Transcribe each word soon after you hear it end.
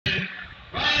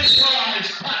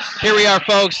Here we are,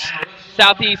 folks.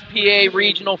 Southeast PA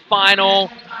Regional Final,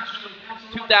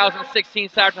 2016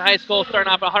 Souderton High School,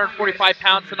 starting off at 145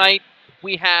 pounds tonight.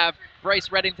 We have Bryce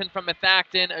Reddington from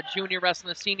Methacton, a junior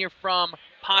wrestling a senior from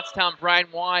Pottstown,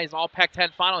 Bryant Wise, all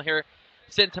Pac-10 final here.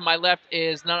 Sitting to my left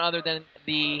is none other than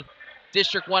the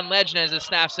District 1 legend, as the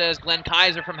staff says, Glenn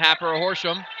Kaiser from Happer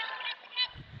Horsham.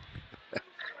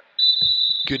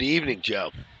 Good evening,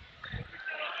 Joe.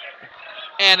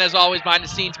 And as always, behind the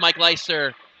scenes, Mike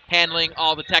Leister handling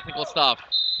all the technical stuff,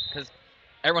 because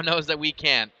everyone knows that we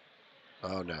can't.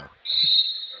 Oh, no.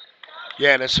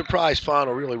 Yeah, and a surprise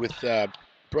final, really, with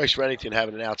Bryce Reddington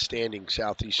having an outstanding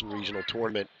Southeastern Regional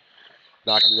tournament,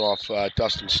 knocking off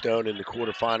Dustin Stone in the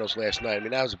quarterfinals last night. I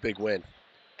mean, that was a big win.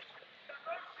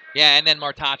 Yeah, and then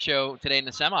Martaccio today in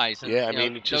the semis. And, yeah, I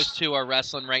mean, those two are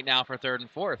wrestling right now for third and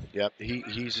fourth. Yep,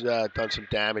 he's done some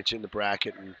damage in the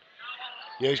bracket, and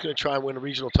yeah, he's going to try and win a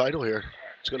regional title here.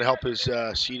 It's going to help his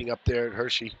seeding up there at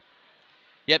Hershey.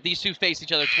 Yep, these two faced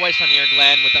each other twice on the year,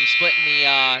 Glenn, with them splitting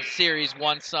the series.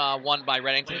 Once won by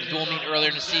Reddington, the dual meet earlier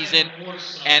in the season,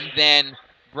 and then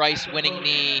Bryant Wise winning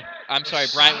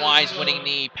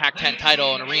the Pac-10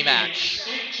 title in a rematch.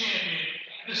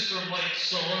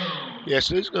 Yeah,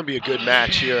 so this is going to be a good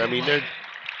match here. I mean,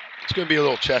 it's going to be a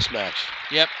little chess match.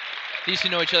 Yep, these two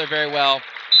know each other very well.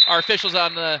 Our officials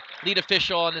on the lead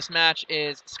official on this match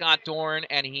is Scott Dorn,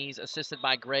 and he's assisted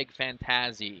by Greg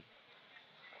Fantazzi.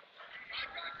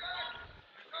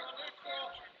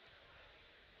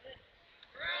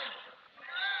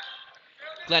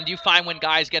 Glenn, do you find when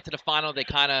guys get to the final, they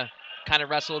kind of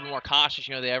wrestle a little bit more cautious?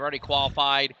 You know, they've already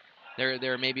qualified.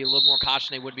 They're maybe a little more cautious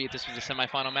than they would be if this was a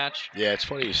semifinal match. Yeah, it's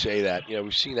funny you say that. You know,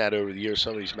 we've seen that over the years.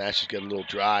 Some of these matches get a little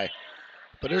dry,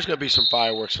 but there's going to be some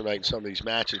fireworks tonight in some of these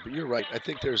matches. But you're right. I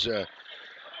think there's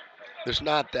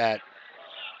not that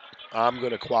I'm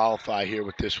going to qualify here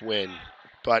with this win,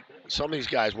 but some of these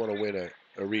guys want to win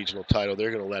a regional title.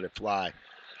 They're going to let it fly.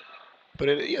 But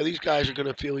these guys are going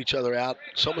to feel each other out.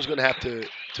 Someone's going to have to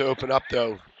open up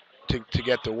though to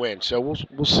get the win. So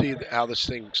we'll see how this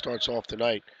thing starts off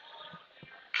tonight.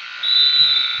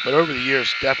 But over the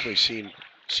years, definitely seen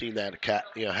that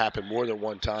happen more than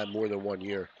one time, more than 1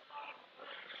 year.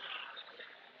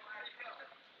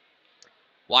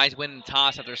 Wise winning the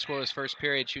toss after a scoreless first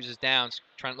period, chooses down,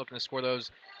 looking to score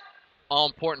those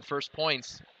all-important first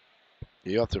points.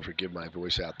 You have to forgive my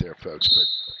voice out there, folks, but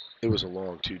it was a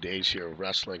long 2 days here of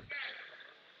wrestling.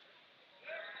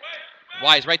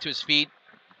 Wise right to his feet.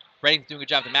 Reddington doing a good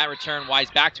job. The mat return.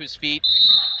 Wise back to his feet.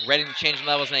 Reddington changing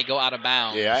levels, and they go out of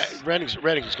bounds. Yeah, Reddington's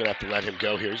going to have to let him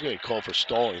go here. He's going to call for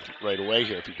stalling right away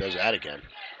here if he does that again.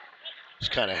 He's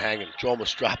kind of hanging. Joe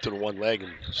almost dropped to one leg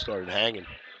and started hanging.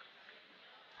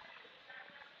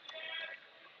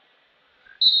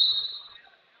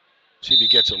 See if he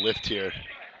gets a lift here.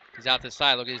 He's out to the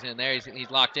side. Look, he's in there. He's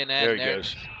locked in. There he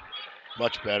goes.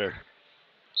 Much better.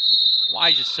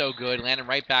 Wise is so good. Landing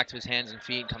right back to his hands and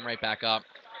feet and come right back up.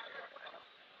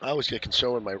 I always get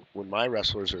concerned when my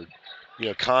wrestlers are,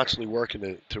 constantly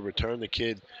working to return the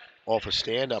kid off a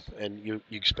stand-up, and you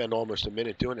spend almost a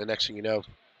minute doing it. The next thing you know,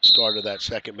 start of that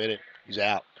second minute, he's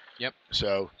out. Yep.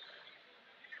 So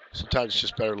sometimes it's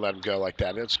just better to let him go like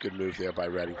that. That's a good move there by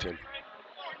Reddington.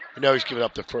 I know he's giving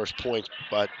up the first points,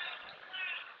 but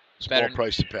small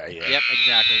price to pay. Yeah. Yep,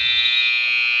 exactly.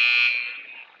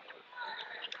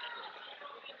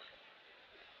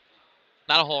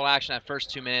 Not a whole lot of action that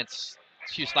first 2 minutes. A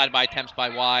few slide-by attempts by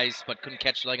Wise, but couldn't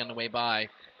catch the leg on the way by.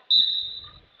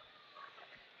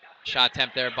 Shot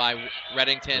attempt there by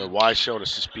Reddington. Wise showing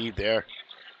us the speed there.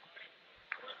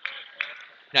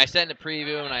 And I said in the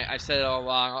preview, and I said it all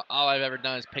along, all I've ever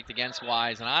done is picked against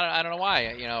Wise, and I don't know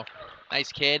why.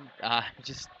 Nice kid. I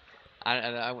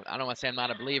don't want to say I'm not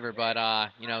a believer,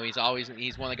 but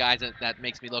he's one of the guys that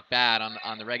makes me look bad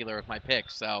on the regular with my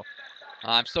picks. So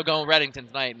I'm still going Reddington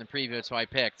tonight in the preview. That's who I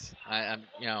picked.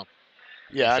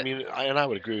 Yeah, I mean, I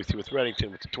would agree with you with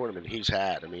Reddington with the tournament he's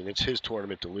had. I mean, it's his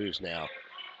tournament to lose now.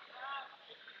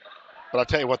 But I'll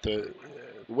tell you what, the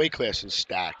weight class is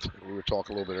stacked. We were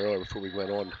talking a little bit earlier before we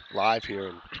went on live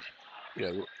here,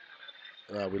 and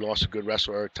we lost a good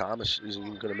wrestler. Eric Thomas isn't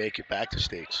even going to make it back to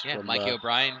states. Yeah, Mikey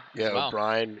O'Brien. Yeah, well.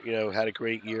 O'Brien, had a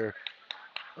great year.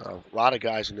 A lot of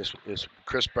guys in this.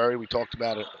 Chris Berry, we talked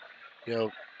about it, a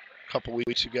couple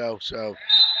weeks ago. So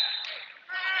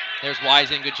there's Wise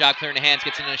in. Good job clearing the hands.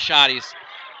 Gets into a shot. He's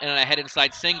in a head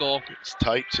inside single. It's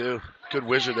tight too. Good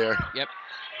whizzer there. Yep.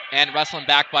 And wrestling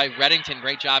back by Reddington.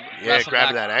 Great job. Yeah,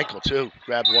 grabbing that ankle too.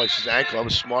 Grabbed Wise's ankle. That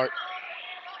was smart.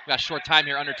 We've got a short time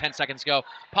here, under 10 seconds to go.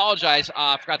 Apologize,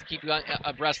 forgot to keep you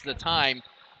abreast of the time.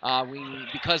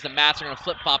 Because the mats are going to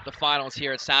flip-flop the finals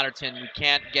here at Souderton, we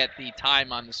can't get the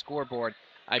time on the scoreboard.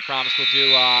 I promise we'll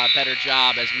do a better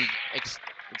job as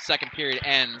the second period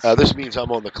ends. This means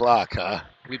I'm on the clock, huh?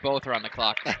 We both are on the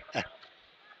clock. So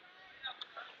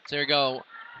there you go.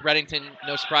 Reddington,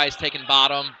 no surprise, taking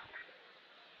bottom.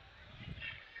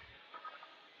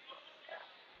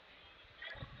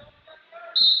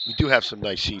 We do have some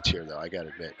nice seats here, though, I got to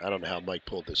admit. I don't know how Mike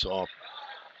pulled this off.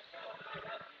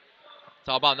 It's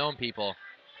all about knowing people.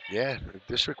 Yeah, the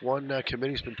District 1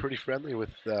 committee's been pretty friendly with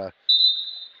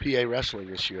PA Wrestling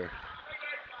this year.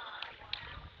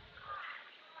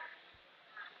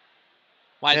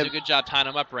 Wise doing a good job tying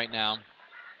him up right now.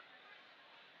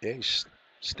 Yeah, he's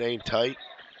staying tight.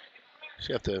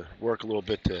 Just have to work a little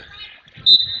bit to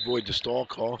avoid the stall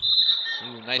call.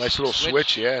 Ooh, nice little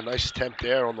switch. Yeah, nice attempt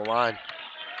there on the line.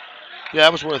 Yeah,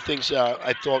 that was one of the things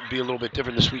I thought would be a little bit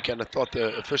different this weekend. I thought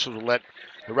the officials would let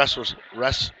the wrestlers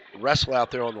wrestle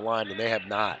out there on the line, and they have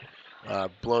not.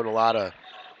 Blown a lot of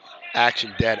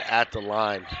action dead at the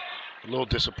line. A little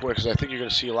disappointed because I think you're going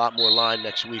to see a lot more line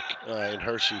next week in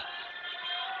Hershey.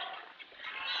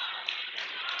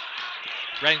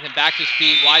 Reddington back to his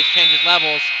feet. Wise changes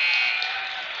levels.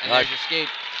 And there's escape.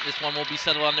 This one will be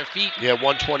settled on their feet. Yeah,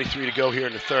 1:23 to go here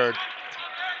in the third.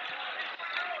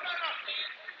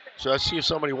 So let's see if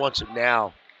somebody wants it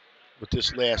now with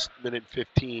this last minute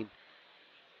 15. You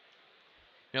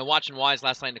know, watching Wise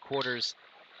last night in the quarters,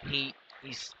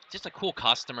 he's just a cool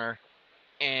customer,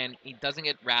 and he doesn't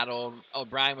get rattled.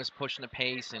 O'Brien was pushing the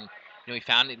pace, and you know he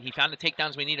found the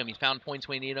takedowns we need him. He found points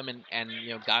we need him, and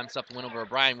you know got himself to win over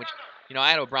O'Brien. Which you know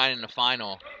I had O'Brien in the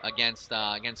final against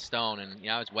Stone, and you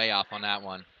know I was way off on that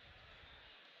one.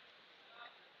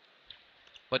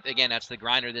 But again, that's the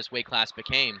grinder this weight class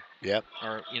became. Yep.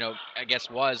 Or, you know, I guess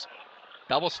was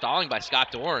double stalling by Scott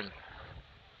Dorn.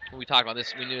 When we talked about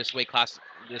this, we knew this weight class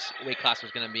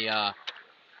was going to be a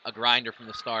grinder from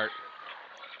the start.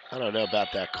 I don't know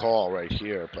about that call right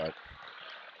here, but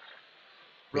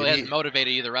really hasn't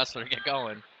motivated either wrestler to get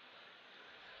going.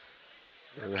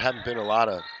 There haven't been a lot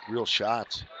of real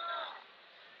shots.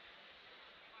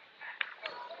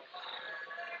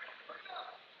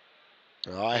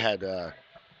 I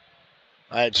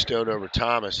had Stone over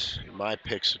Thomas in my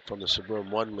picks from the Suburban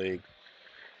 1 League.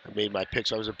 I made my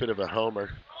picks. I was a bit of a homer.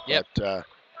 Yep. But,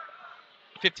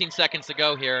 15 seconds to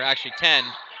go here, actually 10.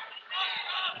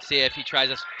 Let's see if he tries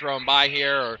to throw him by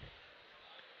here or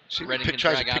Reddington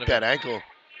tries to pick that ankle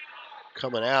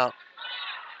coming out.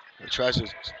 He tries to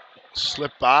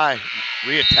slip by,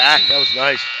 re-attack. That was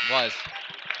nice. It was.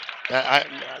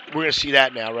 We're going to see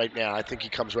that now, right now. I think he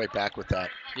comes right back with that.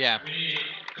 Yeah.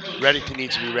 Reddington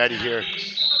needs to be ready here.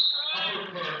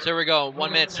 So here we go.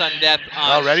 1 minute sudden death.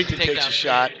 Reddington takes a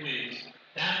shot.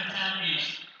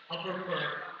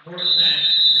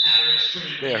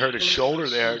 Yeah, hurt his shoulder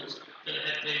there.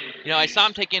 You know, I saw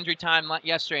him take injury time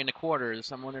yesterday in the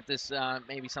quarters. I'm wondering if this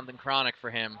may be something chronic for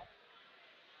him.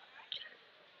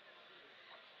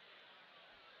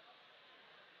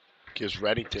 Gives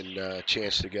Reddington a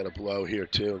chance to get a blow here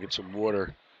too, get some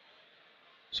water.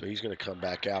 So he's going to come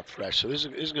back out fresh. So this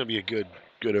is going to be a good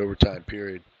overtime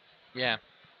period. Yeah.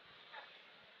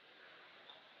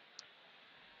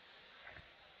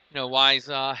 You know, Wise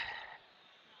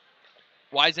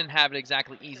didn't have it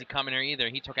exactly easy coming here either.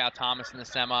 He took out Thomas in the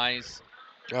semis.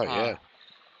 Oh, yeah.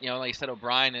 You know, like I said,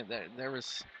 O'Brien, there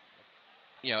was,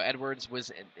 you know, Edwards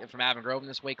was from Avon Grove in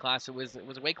this weight class. It was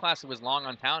a weight class that was long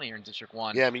on town here in District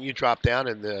 1. Yeah, I mean, you drop down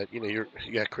and you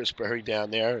got Chris Berry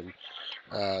down there, and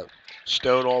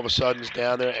Stone all of a sudden is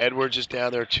down there. Edwards is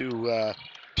down there. Two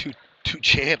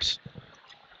champs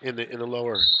in the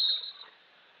lower.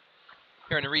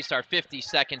 Here in the restart, 50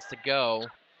 seconds to go.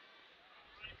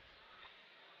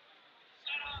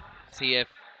 See if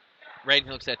Reddington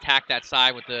looks to attack that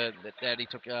side with the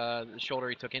shoulder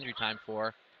he took injury time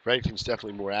for. Reddington's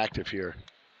definitely more active here.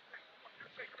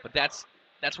 But that's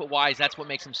what Wise. That's what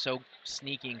makes him so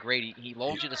sneaky and great. He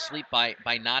lulls you to sleep by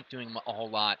not doing a whole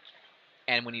lot,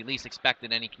 and when you least expect it,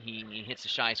 then he hits the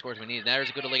shot, he scores when needed. There's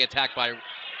a good leg attack by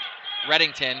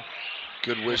Reddington.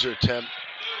 Good whizzer attempt.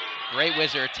 Great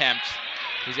whizzer attempt.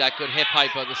 He's got good hip height,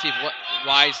 but let's see if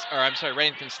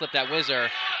Reddington slipped that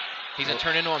whizzer. He's going to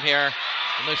turn into him here.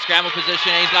 In the scramble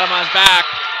position, and he's got him on his back.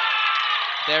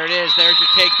 There it is. There's your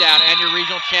takedown and your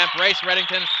regional champ, Bryce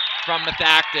Reddington from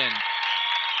Methacton.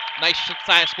 Nice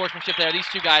sign of sportsmanship there. These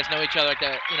two guys know each other like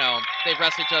that. You know, they've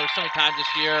wrestled each other so many times this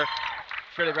year. I'm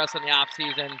sure they've wrestled in the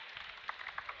off-season.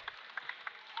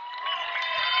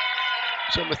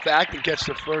 So Methacton gets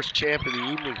the first champ of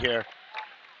the evening here.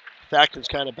 Methacton's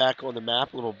kind of back on the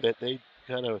map a little bit. They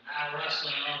kind of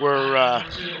were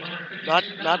not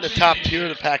in the top tier of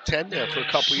the Pac-10 there for a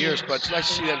couple years, but it's nice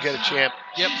to see them get a champ.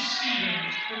 Yep.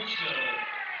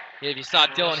 If you saw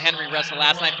Dylan Henry wrestle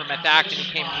last night for Methacton,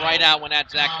 he came right out when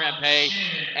at Zach Trempe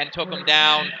and took him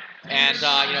down, and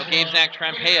gave Zach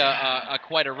Trempe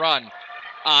quite a run.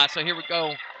 So here we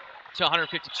go to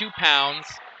 152 pounds,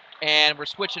 and we're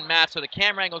switching mats, so the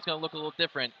camera angle is going to look a little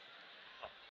different.